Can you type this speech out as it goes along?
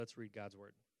Let's read God's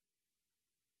word.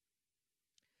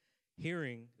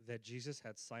 Hearing that Jesus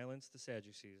had silenced the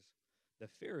Sadducees, the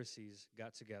Pharisees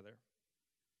got together.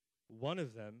 One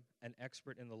of them, an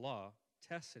expert in the law,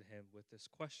 tested him with this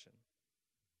question.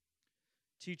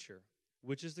 Teacher,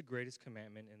 which is the greatest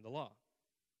commandment in the law?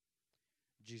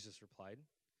 Jesus replied,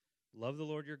 love the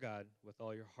Lord your God with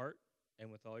all your heart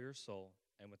and with all your soul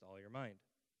and with all your mind.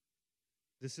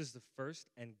 This is the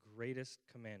first and greatest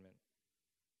commandment.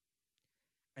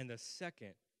 And the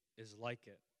second is like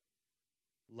it.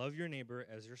 Love your neighbor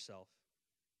as yourself.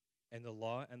 And the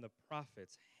law and the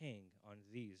prophets hang on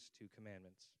these two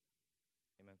commandments.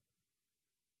 Amen.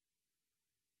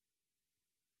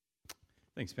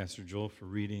 Thanks, Pastor Joel, for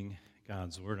reading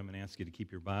God's word. I'm going to ask you to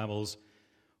keep your Bibles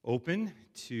open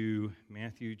to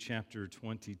Matthew chapter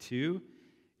 22.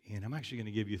 And I'm actually going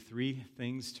to give you 3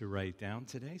 things to write down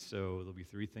today. So there'll be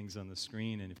 3 things on the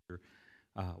screen. And if you're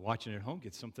watching at home,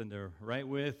 get something to write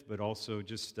with, but also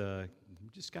just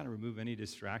kind of remove any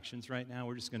distractions right now.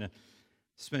 We're just going to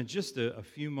spend just a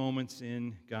few moments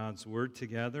in God's Word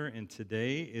together, and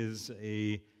today is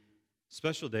a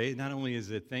special day. Not only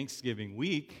is it Thanksgiving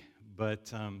week,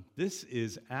 but this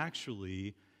is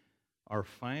actually our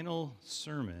final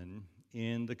sermon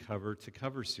in the Cover to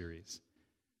Cover series.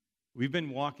 We've been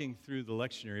walking through the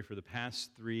lectionary for the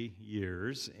past 3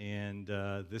 years, and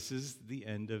this is the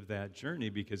end of that journey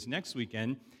because next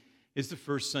weekend is the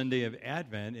first Sunday of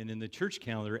Advent, and in the church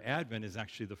calendar, Advent is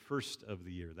actually the first of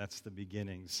the year. That's the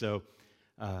beginning. So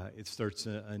it starts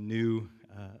a new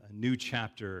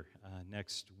chapter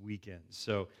next weekend.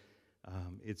 So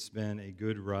it's been a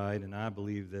good ride, and I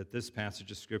believe that this passage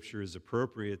of Scripture is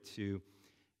appropriate to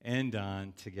end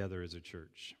on together as a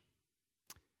church.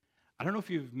 I don't know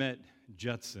if you've met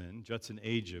Judson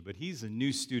Aja, but he's a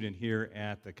new student here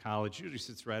at the college. Usually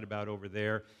sits right about over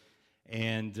there.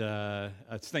 And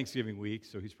it's Thanksgiving week,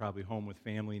 so he's probably home with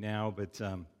family now. But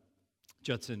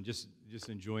Judson, just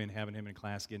enjoying having him in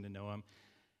class, getting to know him.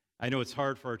 I know it's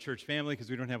hard for our church family because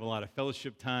we don't have a lot of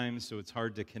fellowship time, so it's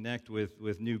hard to connect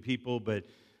with new people. But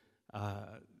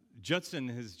Judson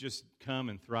has just come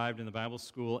and thrived in the Bible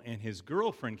school, and his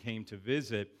girlfriend came to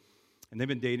visit. And they've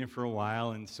been dating for a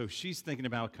while, and so she's thinking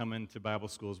about coming to Bible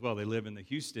school as well. They live in the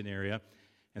Houston area,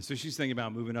 and so she's thinking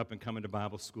about moving up and coming to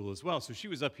Bible school as well. So she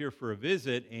was up here for a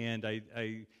visit, and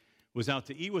I was out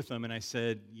to eat with them, and I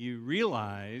said, you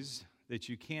realize that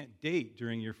you can't date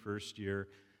during your first year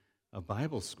of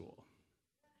Bible school.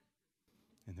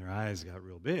 And their eyes got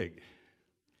real big.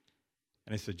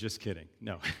 And I said, just kidding.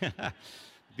 No.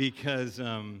 Because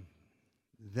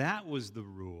that was the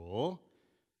rule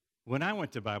when I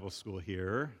went to Bible school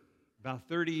here about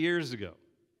 30 years ago.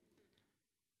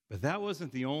 But that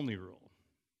wasn't the only rule.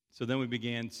 So then we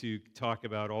began to talk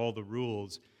about all the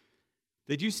rules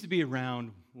that used to be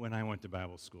around when I went to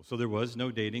Bible school. So there was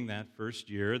no dating that first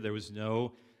year. There was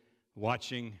no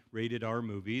watching rated R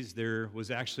movies. There was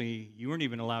actually, you weren't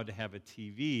even allowed to have a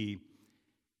TV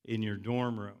in your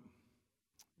dorm room.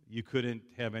 You couldn't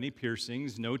have any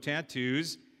piercings, no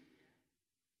tattoos.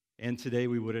 And today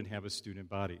we wouldn't have a student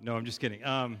body. No, I'm just kidding.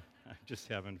 I'm just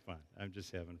having fun.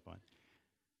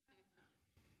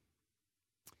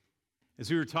 As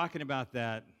we were talking about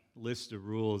that list of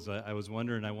rules, I was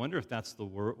wondering, I wonder if that's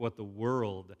what the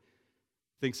world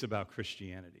thinks about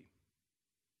Christianity.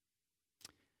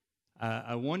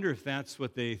 I wonder if that's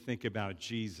what they think about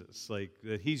Jesus, like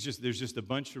that there's just a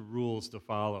bunch of rules to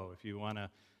follow. If you want to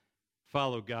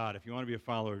follow God, if you want to be a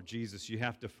follower of Jesus, you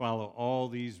have to follow all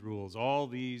these rules, all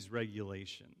these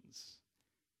regulations.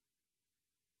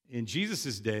 In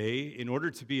Jesus' day, in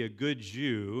order to be a good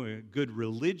Jew, a good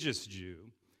religious Jew,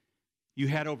 you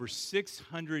had over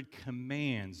 600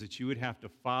 commands that you would have to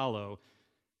follow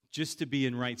just to be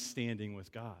in right standing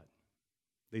with God.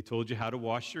 They told you how to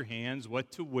wash your hands,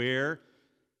 what to wear.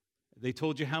 They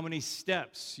told you how many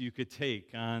steps you could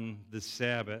take on the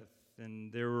Sabbath.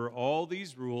 And there were all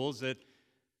these rules that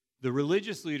the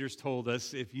religious leaders told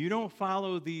us, if you don't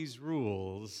follow these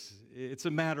rules, it's a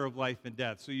matter of life and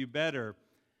death. So you better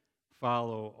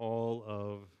follow all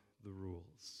of the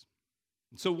rules.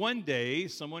 And so one day,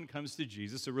 someone comes to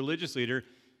Jesus, a religious leader,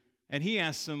 and he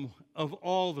asks him, of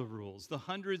all the rules, the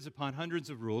hundreds upon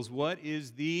hundreds of rules, what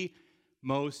is the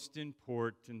most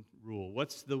important rule?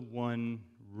 What's the one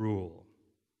rule?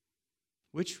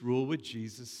 Which rule would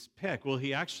Jesus pick? Well,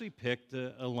 he actually picked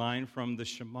a line from the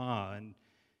Shema, an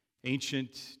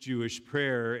ancient Jewish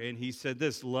prayer, and he said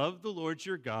this, love the Lord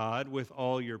your God with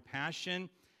all your passion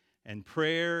and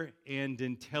prayer and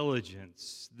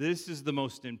intelligence. This is the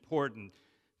most important,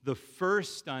 the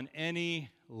first on any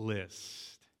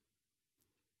list.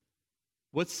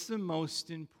 What's the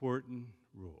most important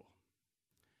rule?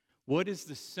 What is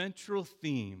the central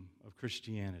theme of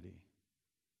Christianity?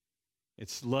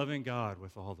 It's loving God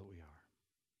with all that we are,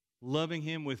 loving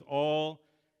Him with all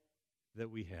that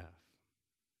we have.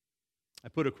 I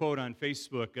put a quote on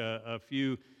Facebook a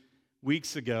few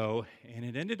weeks ago, and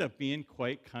it ended up being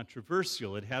quite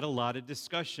controversial. It had a lot of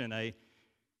discussion. I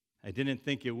didn't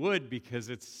think it would because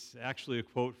it's actually a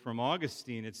quote from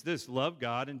Augustine. It's this: love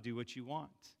God and do what you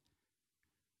want.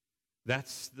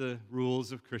 That's the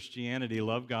rules of Christianity.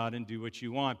 Love God and do what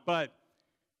you want. But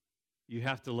you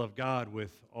have to love God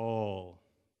with all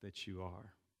that you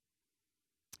are.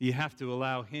 You have to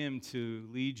allow Him to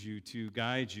lead you, to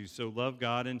guide you. So love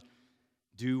God and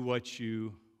do what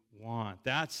you want.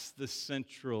 That's the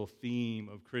central theme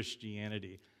of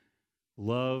Christianity.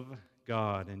 Love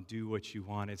God and do what you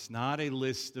want. It's not a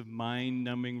list of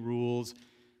mind-numbing rules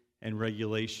and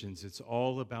regulations. It's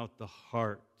all about the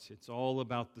heart. It's all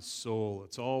about the soul.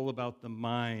 It's all about the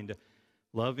mind.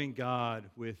 Loving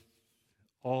God with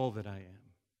all that I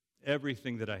am,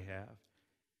 everything that I have.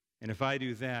 And if I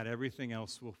do that, everything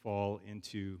else will fall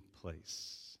into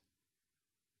place.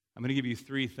 I'm going to give you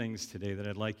 3 things today that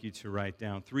I'd like you to write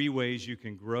down. 3 ways you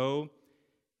can grow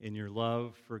in your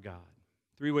love for God.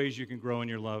 3 ways you can grow in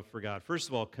your love for God. First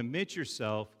of all, commit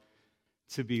yourself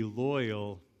to be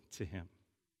loyal to Him.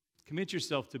 Commit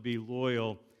yourself to be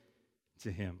loyal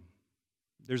to Him.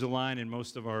 There's a line in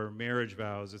most of our marriage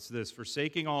vows. It's this: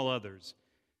 forsaking all others,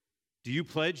 do you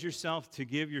pledge yourself to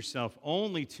give yourself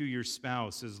only to your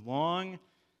spouse as long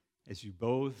as you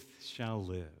both shall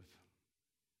live?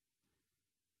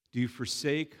 Do you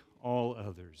forsake all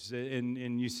others?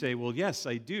 And you say, well, yes,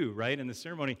 I do, right? In the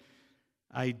ceremony,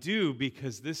 I do,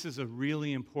 because this is a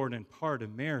really important part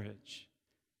of marriage.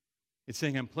 It's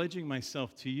saying, I'm pledging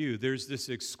myself to you. There's this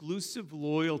exclusive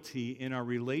loyalty in our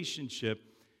relationship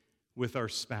with our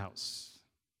spouse.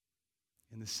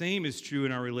 And the same is true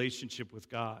in our relationship with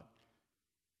God.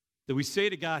 That we say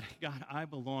to God, God, I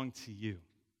belong to you.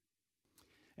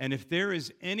 And if there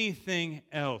is anything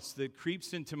else that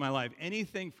creeps into my life,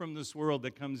 anything from this world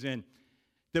that comes in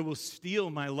that will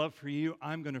steal my love for you,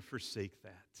 I'm going to forsake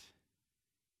that.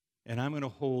 And I'm going to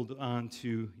hold on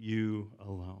to you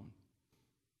alone.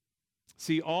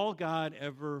 See, all God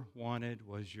ever wanted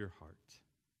was your heart.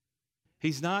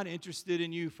 He's not interested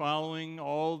in you following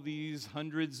all these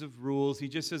hundreds of rules. He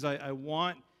just says, I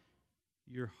want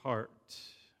your heart.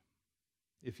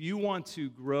 If you want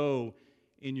to grow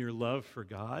in your love for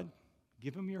God,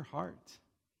 give Him your heart.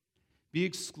 Be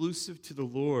exclusive to the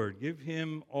Lord. Give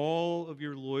Him all of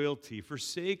your loyalty.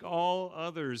 Forsake all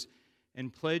others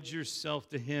and pledge yourself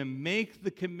to Him. Make the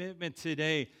commitment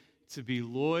today to be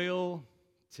loyal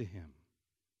to Him.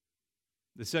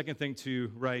 The second thing to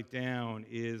write down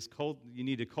is you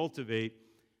need to cultivate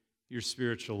your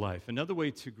spiritual life. Another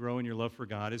way to grow in your love for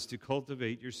God is to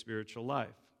cultivate your spiritual life.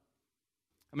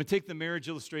 I'm going to take the marriage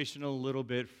illustration a little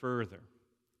bit further.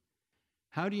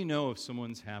 How do you know if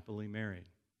someone's happily married?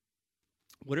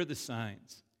 What are the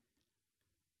signs?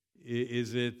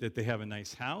 Is it that they have a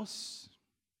nice house?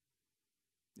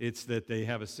 It's that they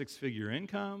have a 6-figure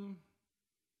income?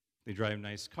 They drive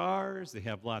nice cars. They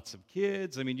have lots of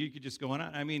kids. I mean, you could just go on.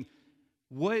 I mean,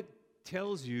 what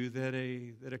tells you that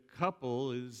a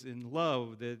couple is in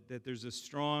love, that there's a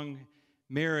strong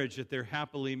marriage, that they're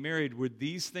happily married? Would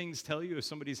these things tell you if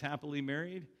somebody's happily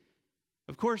married?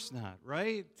 Of course not,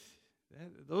 right?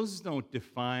 Those don't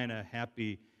define a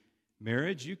happy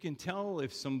marriage. You can tell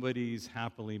if somebody's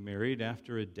happily married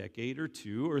after a decade or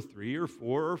 2 or 3 or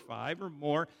 4 or 5 or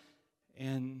more,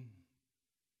 and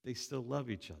they still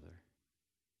love each other.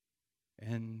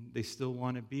 And they still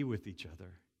want to be with each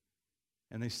other.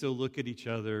 And they still look at each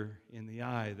other in the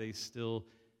eye. They still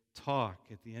talk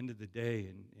at the end of the day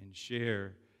and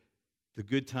share the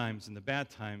good times and the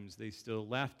bad times. They still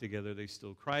laugh together. They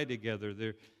still cry together.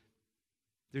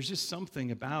 There's just something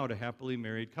about a happily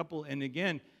married couple. And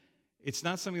again, it's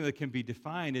not something that can be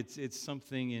defined. It's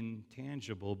something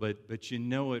intangible, but you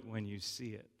know it when you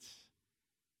see it.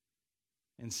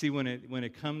 And see, when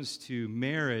it comes to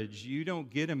marriage, you don't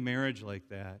get a marriage like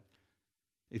that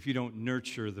if you don't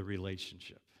nurture the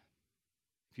relationship,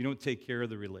 if you don't take care of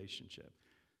the relationship,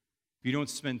 if you don't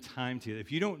spend time together,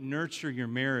 if you don't nurture your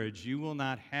marriage, you will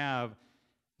not have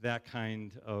that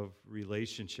kind of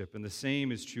relationship. And the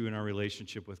same is true in our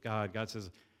relationship with God. God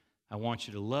says, I want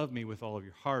you to love me with all of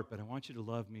your heart, but I want you to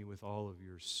love me with all of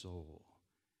your soul.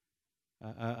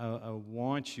 I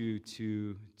want you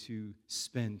to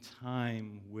spend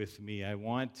time with me. I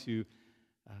want to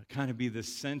kind of be the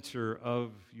center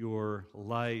of your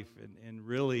life. And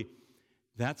really,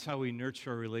 that's how we nurture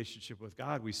our relationship with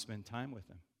God. We spend time with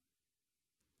Him.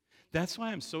 That's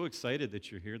why I'm so excited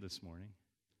that you're here this morning.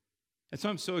 And so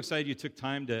I'm so excited you took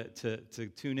time to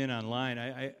tune in online.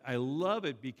 I love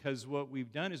it because what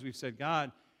we've done is we've said,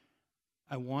 God,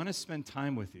 I want to spend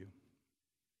time with you.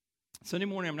 Sunday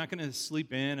morning, I'm not going to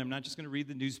sleep in. I'm not just going to read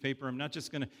the newspaper. I'm not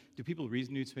just going to, do people read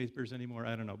newspapers anymore?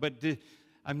 I don't know. But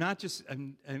I'm not just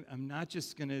going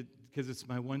to, because it's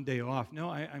my one day off.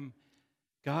 No,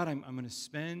 God, I'm going to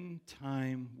spend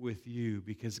time with you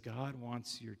because God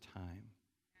wants your time.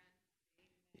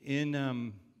 In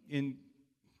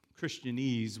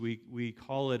Christianese, we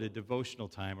call it a devotional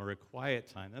time or a quiet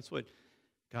time. That's what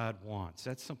God wants.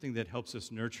 That's something that helps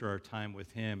us nurture our time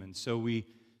with Him. And so we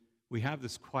have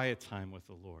this quiet time with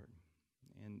the Lord.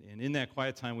 And in that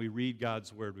quiet time, we read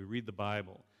God's Word. We read the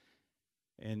Bible.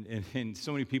 And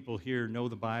so many people here know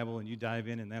the Bible, and you dive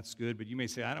in, and that's good. But you may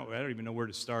say, I don't even know where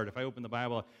to start. If I open the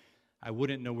Bible, I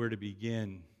wouldn't know where to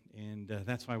begin. And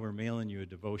that's why we're mailing you a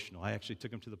devotional. I actually took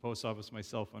them to the post office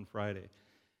myself on Friday.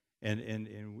 And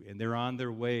they're on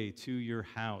their way to your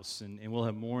house. And we'll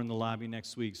have more in the lobby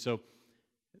next week. So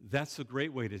that's a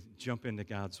great way to jump into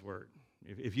God's Word.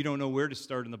 If you don't know where to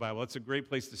start in the Bible, that's a great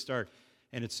place to start.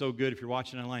 And it's so good. If you're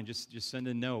watching online, just send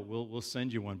a note. We'll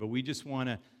send you one. But we just want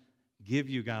to give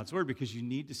you God's Word because you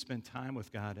need to spend time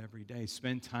with God every day.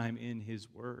 Spend time in His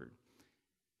Word.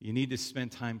 You need to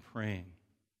spend time praying.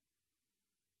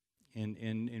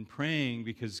 And praying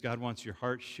because God wants your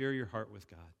heart. Share your heart with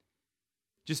God.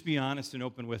 Just be honest and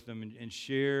open with Him and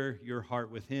share your heart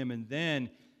with Him. And then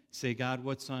say, God,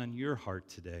 what's on your heart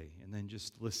today? And then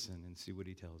just listen and see what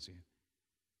He tells you.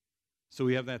 So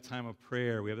we have that time of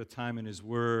prayer. We have the time in His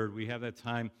Word. We have that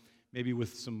time maybe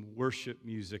with some worship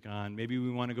music on. Maybe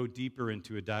we want to go deeper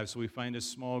into a dive, so we find a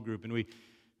small group and we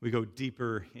go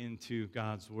deeper into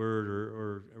God's Word,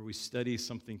 or we study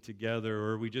something together,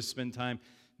 or we just spend time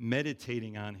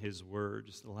meditating on His Word,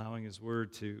 just allowing His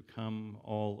Word to come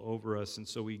all over us. And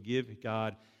so we give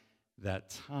God that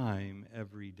time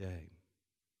every day.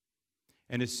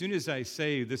 And as soon as I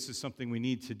say this is something we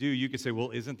need to do, you could say,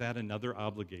 well, isn't that another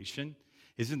obligation?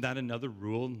 Isn't that another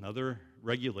rule, another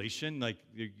regulation? Like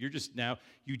you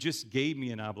just gave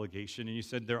me an obligation, and you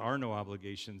said there are no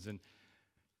obligations. And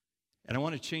I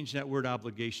want to change that word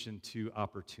obligation to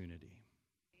opportunity.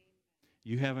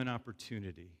 You have an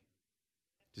opportunity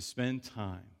to spend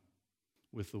time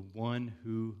with the one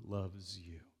who loves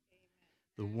you,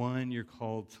 the one you're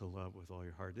called to love with all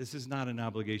your heart. This is not an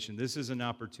obligation. This is an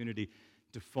opportunity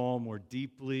to fall more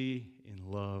deeply in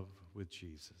love with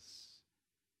Jesus.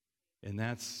 And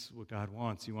that's what God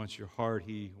wants. He wants your heart.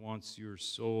 He wants your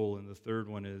soul. And the third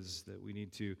one is that we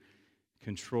need to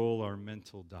control our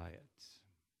mental diet.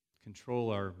 Control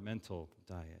our mental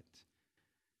diet.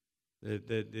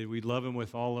 That we love Him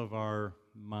with all of our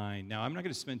mind. Now, I'm not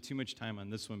going to spend too much time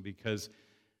on this one because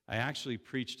I actually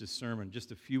preached a sermon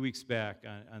just a few weeks back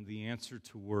on the answer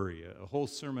to worry, a whole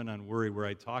sermon on worry where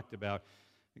I talked about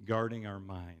guarding our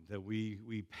mind, that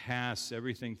we pass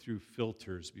everything through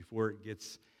filters before it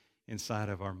gets inside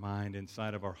of our mind,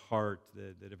 inside of our heart,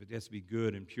 that if it has to be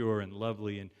good and pure and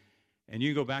lovely. And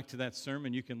you can go back to that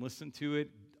sermon. You can listen to it.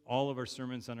 All of our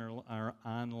sermons are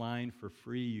online for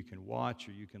free. You can watch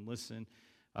or you can listen.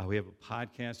 We have a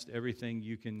podcast, everything.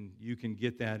 You can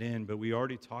get that in. But we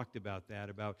already talked about that,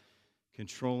 about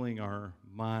controlling our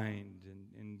mind.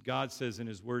 And God says in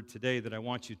His Word today that I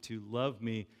want you to love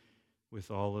me with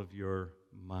all of your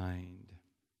mind.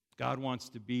 God wants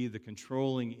to be the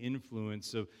controlling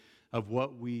influence of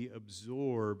what we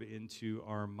absorb into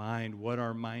our mind, what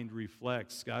our mind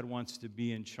reflects. God wants to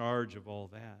be in charge of all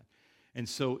that. And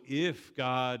so if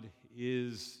God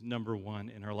is number one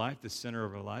in our life, the center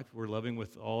of our life, we're loving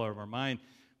with all of our mind,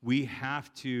 we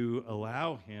have to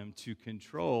allow Him to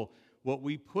control what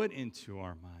we put into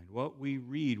our mind, what we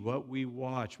read, what we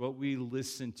watch, what we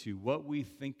listen to, what we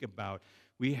think about.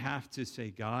 We have to say,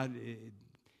 God,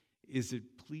 is it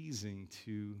pleasing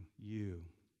to you?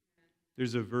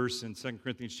 There's a verse in 2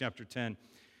 Corinthians chapter 10.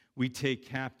 We take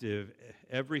captive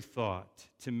every thought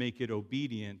to make it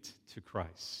obedient to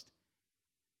Christ.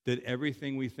 That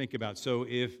everything we think about. So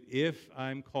if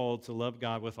I'm called to love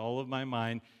God with all of my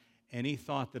mind, any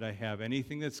thought that I have,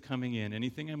 anything that's coming in,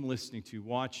 anything I'm listening to,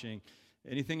 watching,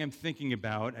 anything I'm thinking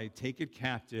about, I take it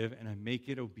captive and I make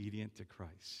it obedient to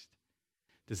Christ.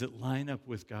 Does it line up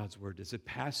with God's Word? Does it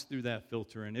pass through that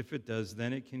filter? And if it does,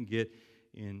 then it can get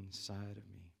inside of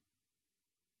me.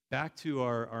 Back to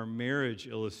our marriage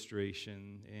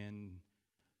illustration, and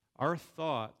our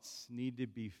thoughts need to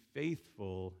be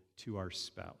faithful to our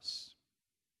spouse.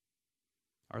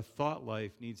 Our thought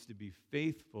life needs to be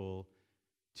faithful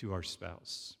to our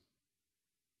spouse.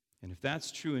 And if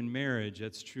that's true in marriage,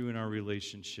 that's true in our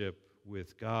relationship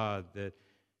with God, that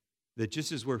That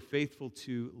just as we're faithful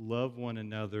to love one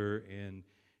another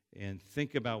and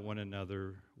think about one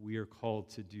another, we are called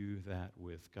to do that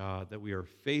with God, that we are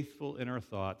faithful in our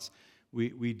thoughts.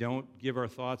 We don't give our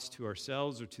thoughts to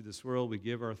ourselves or to this world. We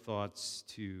give our thoughts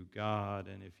to God.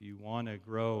 And if you want to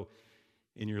grow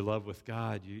in your love with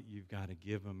God, you've got to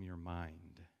give him your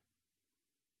mind,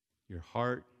 your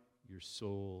heart, your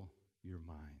soul, your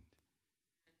mind.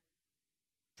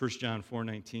 1 John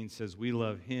 4:19 says, we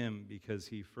love him because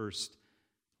he first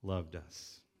loved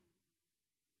us.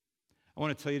 I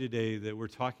want to tell you today that we're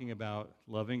talking about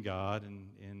loving God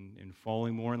and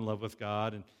falling more in love with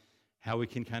God and how we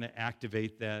can kind of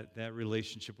activate that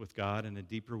relationship with God in a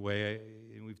deeper way.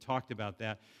 And we've talked about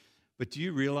that. But do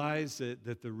you realize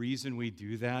that the reason we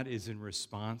do that is in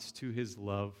response to his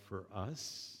love for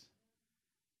us?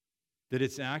 That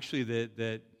it's actually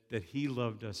that he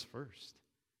loved us first.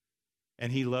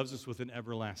 And he loves us with an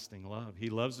everlasting love. He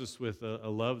loves us with a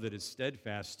love that is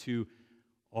steadfast to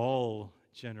all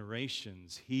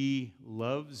generations. He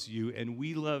loves you, and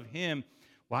we love him.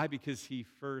 Why? Because he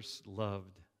first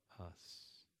loved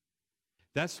us.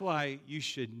 That's why you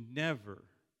should never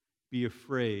be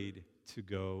afraid to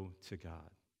go to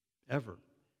God. Ever.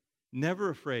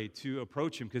 Never afraid to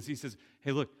approach him, because he says,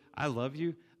 hey, look, I love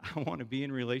you. I want to be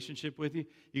in relationship with you.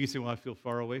 You can say, well, I feel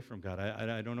far away from God.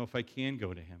 I don't know if I can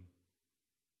go to him.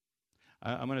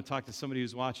 I'm going to talk to somebody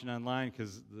who's watching online,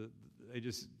 because I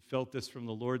just felt this from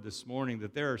the Lord this morning,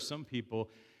 that there are some people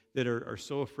that are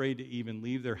so afraid to even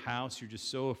leave their house. You're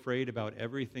just so afraid about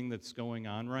everything that's going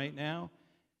on right now.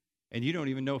 And you don't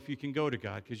even know if you can go to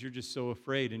God because you're just so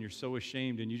afraid and you're so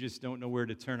ashamed and you just don't know where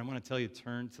to turn. I want to tell you,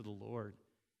 turn to the Lord.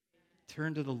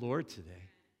 Turn to the Lord today.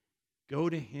 Go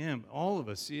to him. All of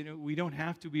us, we don't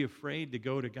have to be afraid to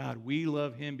go to God. We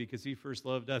love him because he first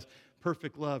loved us.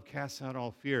 Perfect love casts out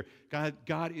all fear.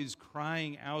 God is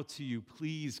crying out to you,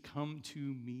 please come to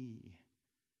me.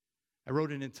 I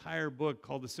wrote an entire book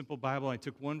called The Simple Bible. I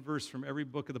took one verse from every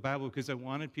book of the Bible because I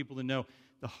wanted people to know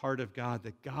the heart of God,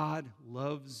 that God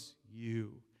loves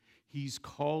you. He's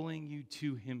calling you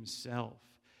to himself.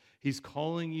 He's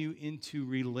calling you into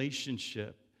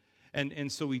relationship.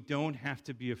 And so we don't have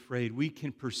to be afraid. We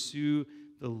can pursue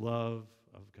the love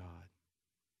of God.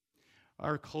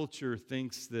 Our culture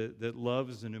thinks that love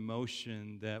is an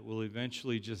emotion that will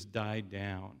eventually just die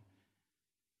down.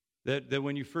 That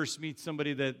when you first meet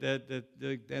somebody,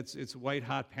 that's it's white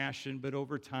hot passion, but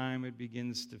over time it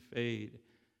begins to fade.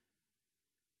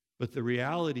 But the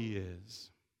reality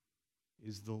is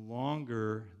the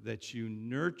longer that you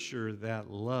nurture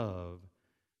that love,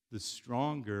 the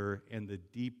stronger and the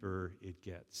deeper it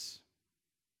gets.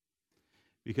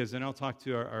 Because then I'll talk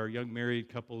to our young married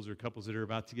couples or couples that are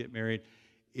about to get married.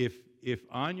 If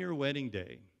on your wedding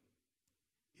day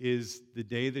is the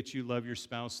day that you love your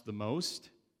spouse the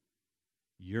most,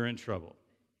 you're in trouble.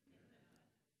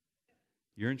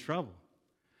 You're in trouble.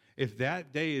 If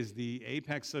that day is the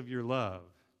apex of your love,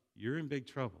 you're in big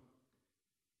trouble.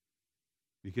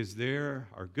 Because there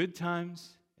are good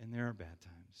times and there are bad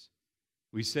times.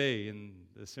 We say in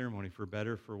the ceremony, for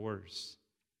better, for worse.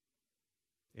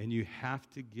 And you have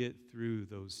to get through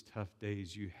those tough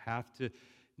days. You have to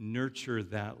nurture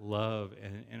that love.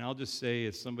 And I'll just say,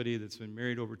 as somebody that's been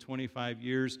married over 25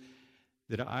 years,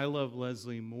 that I love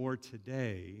Leslie more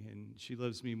today, and she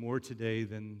loves me more today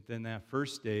than that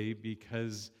first day,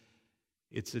 because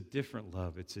it's a different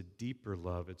love. It's a deeper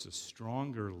love. It's a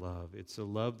stronger love. It's a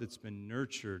love that's been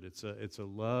nurtured. It's a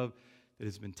love that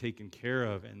has been taken care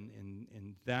of,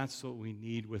 and that's what we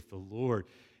need with the Lord.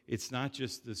 It's not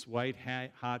just this white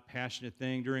hot passionate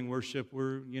thing during worship.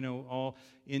 We're all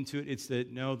into it. It's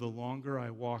that, no, the longer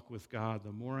I walk with God,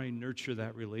 the more I nurture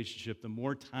that relationship, the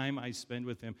more time I spend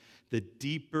with him, the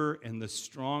deeper and the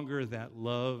stronger that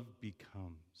love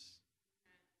becomes.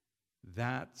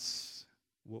 That's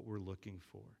what we're looking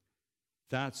for.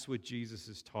 That's what Jesus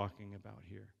is talking about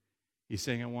here. He's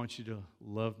saying, I want you to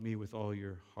love me with all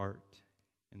your heart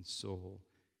and soul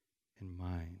and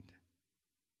mind.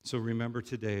 So remember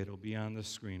today, it'll be on the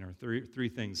screen, our three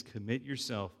things. Commit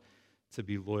yourself to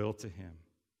be loyal to him.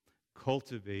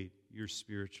 Cultivate your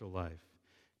spiritual life.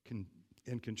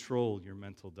 And control your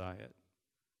mental diet.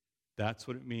 That's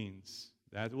what it means.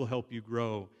 That will help you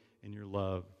grow in your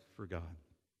love for God.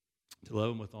 To love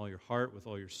him with all your heart, with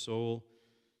all your soul,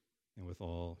 and with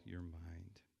all your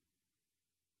mind.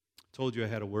 I told you I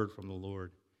had a word from the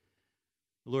Lord.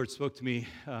 The Lord spoke to me,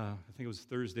 I think it was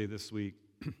Thursday this week.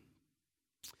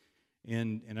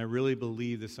 And I really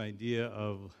believe this idea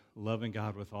of loving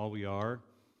God with all we are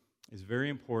is very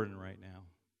important right now.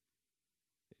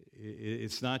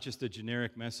 It's not just a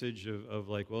generic message of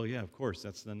like, well, yeah, of course,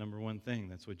 that's the number one thing.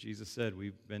 That's what Jesus said.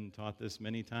 We've been taught this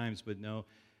many times, but no,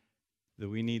 that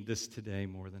we need this today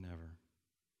more than ever.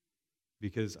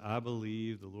 Because I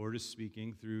believe the Lord is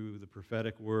speaking through the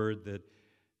prophetic word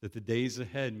that the days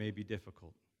ahead may be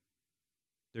difficult.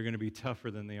 They're going to be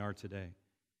tougher than they are today.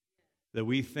 That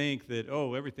we think that,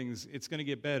 oh, it's going to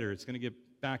get better. It's going to get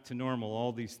back to normal,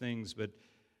 all these things. But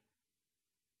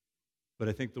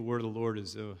I think the word of the Lord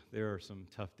is there are some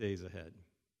tough days ahead.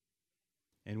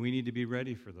 And we need to be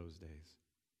ready for those days.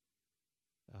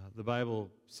 The Bible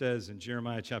says in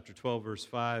Jeremiah chapter 12, verse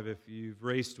 5, if you've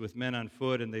raced with men on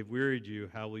foot and they've wearied you,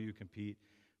 how will you compete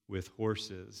with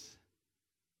horses?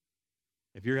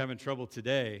 If you're having trouble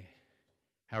today,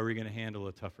 how are you going to handle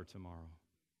a tougher tomorrow?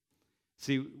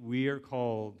 See, we are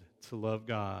called to love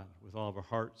God with all of our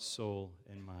heart, soul,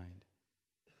 and mind.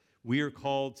 We are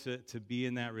called to be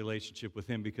in that relationship with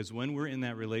Him, because when we're in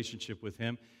that relationship with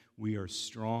Him, we are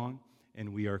strong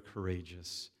and we are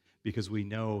courageous because we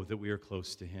know that we are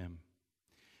close to Him.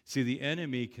 See, the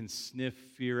enemy can sniff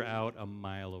fear out a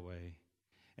mile away.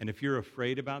 And if you're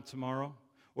afraid about tomorrow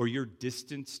or you're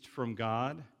distanced from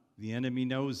God, the enemy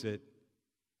knows it,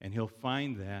 and he'll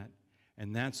find that.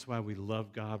 And that's why we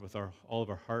love God with all of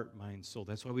our heart, mind, soul.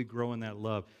 That's why we grow in that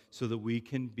love, so that we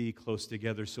can be close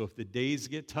together. So if the days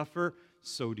get tougher,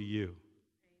 so do you. Amen.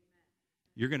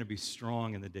 You're going to be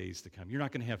strong in the days to come. You're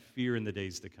not going to have fear in the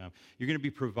days to come. You're going to be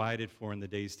provided for in the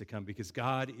days to come, because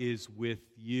God is with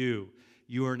you.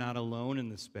 You are not alone in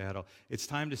this battle. It's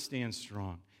time to stand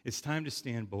strong. It's time to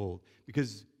stand bold,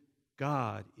 because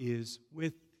God is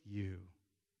with you.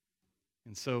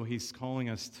 And so He's calling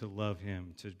us to love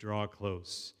Him, to draw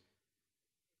close,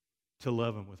 to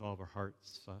love Him with all of our heart,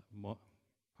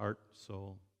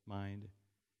 soul, mind.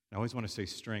 I always want to say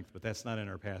strength, but that's not in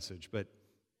our passage. But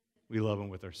we love Him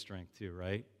with our strength too,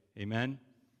 right? Amen?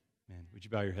 Amen. Would you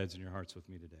bow your heads and your hearts with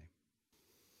me today?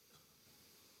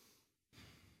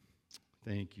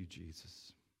 Thank you,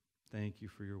 Jesus. Thank you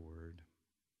for your word.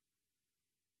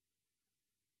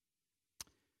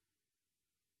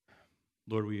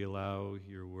 Lord, we allow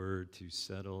your word to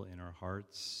settle in our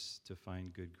hearts, to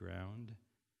find good ground.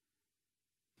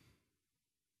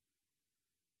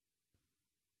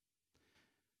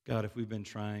 God, if we've been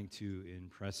trying to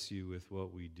impress you with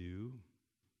what we do,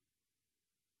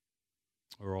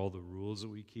 or all the rules that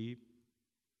we keep,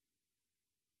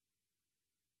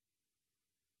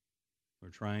 we're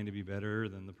trying to be better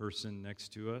than the person next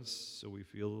to us so we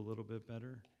feel a little bit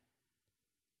better.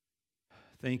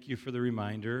 Thank you for the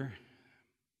reminder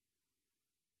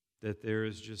that there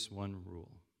is just one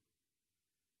rule: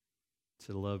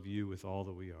 to love you with all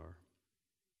that we are.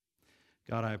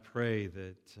 God, I pray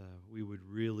that we would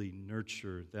really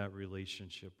nurture that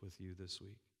relationship with you this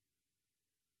week.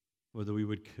 Whether we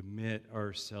would commit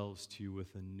ourselves to you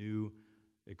with a new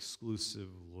exclusive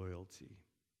loyalty.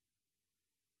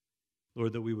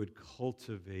 Lord, that we would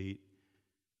cultivate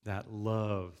that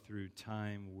love through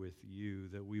time with you,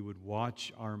 that we would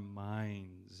watch our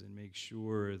minds and make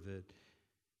sure that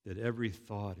every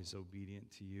thought is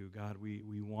obedient to you. God,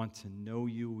 we want to know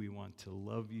you. We want to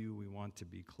love you. We want to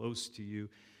be close to you,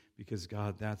 because,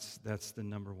 God, that's the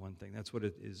number one thing. That's what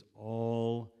it is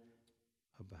all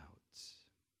about.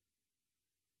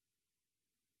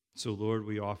 So, Lord,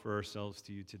 we offer ourselves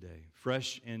to you today,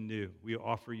 fresh and new. We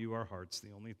offer you our hearts, the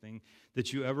only thing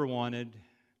that you ever wanted.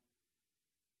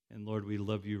 And, Lord, we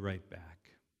love you right back.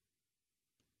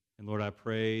 And, Lord, I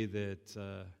pray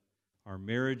that our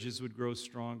marriages would grow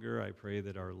stronger. I pray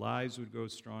that our lives would grow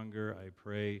stronger. I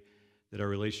pray that our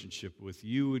relationship with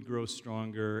you would grow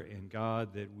stronger. And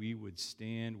God, that we would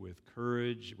stand with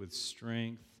courage, with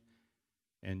strength,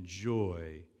 and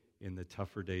joy in the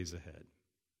tougher days ahead.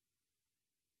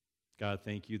 God,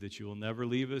 thank you that you will never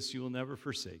leave us. You will never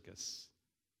forsake us.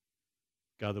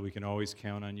 God, that we can always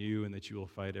count on you and that you will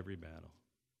fight every battle.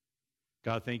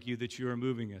 God, thank you that you are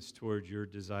moving us toward your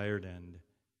desired end.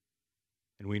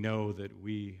 And we know that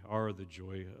we are the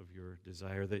joy of your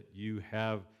desire, that you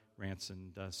have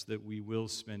ransomed us, that we will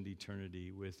spend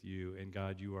eternity with you. And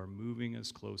God, you are moving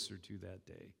us closer to that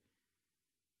day.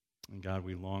 And God,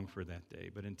 we long for that day.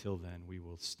 But until then, we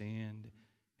will stand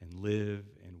and live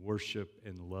and worship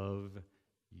and love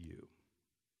you.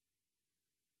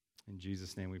 In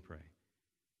Jesus' name we pray.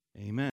 Amen.